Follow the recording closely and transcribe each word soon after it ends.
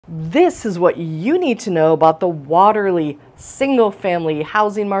This is what you need to know about the Waterleigh single-family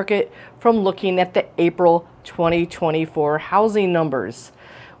housing market from looking at the April 2024 housing numbers.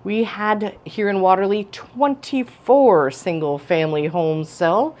 We had here in Waterleigh 24 single-family homes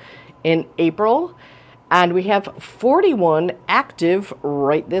sell in April, and we have 41 active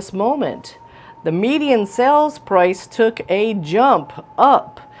right this moment. The median sales price took a jump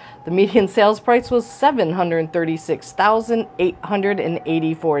up. The median sales price was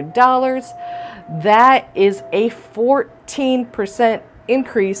 $736,884. That is a 14%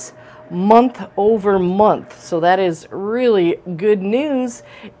 increase month over month. So that is really good news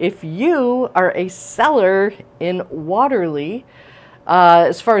if you are a seller in Waterleigh.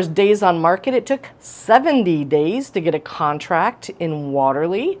 As far as days on market, it took 70 days to get a contract in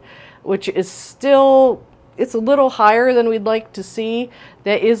Waterleigh, which is still, it's a little higher than we'd like to see.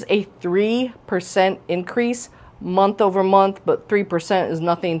 That is a 3% increase month over month, but 3% is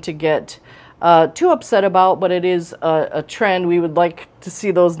nothing to get too upset about, but it is a trend. We would like to see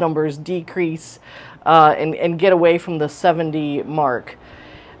those numbers decrease and get away from the 70 mark.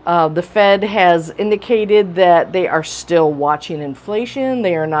 The Fed has indicated that they are still watching inflation.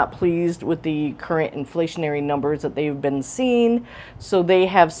 They are not pleased with the current inflationary numbers that they've been seeing. So they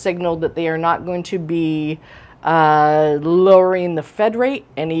have signaled that they are not going to be lowering the Fed rate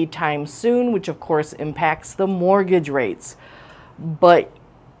anytime soon, which of course impacts the mortgage rates. But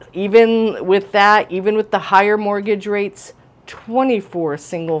even with that, even with the higher mortgage rates, 24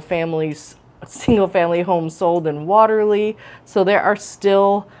 single-family homes sold in Waterleigh. So there are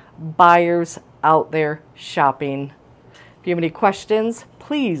still buyers out there shopping. If you have any questions,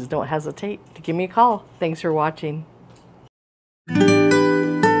 please don't hesitate to give me a call. Thanks for watching.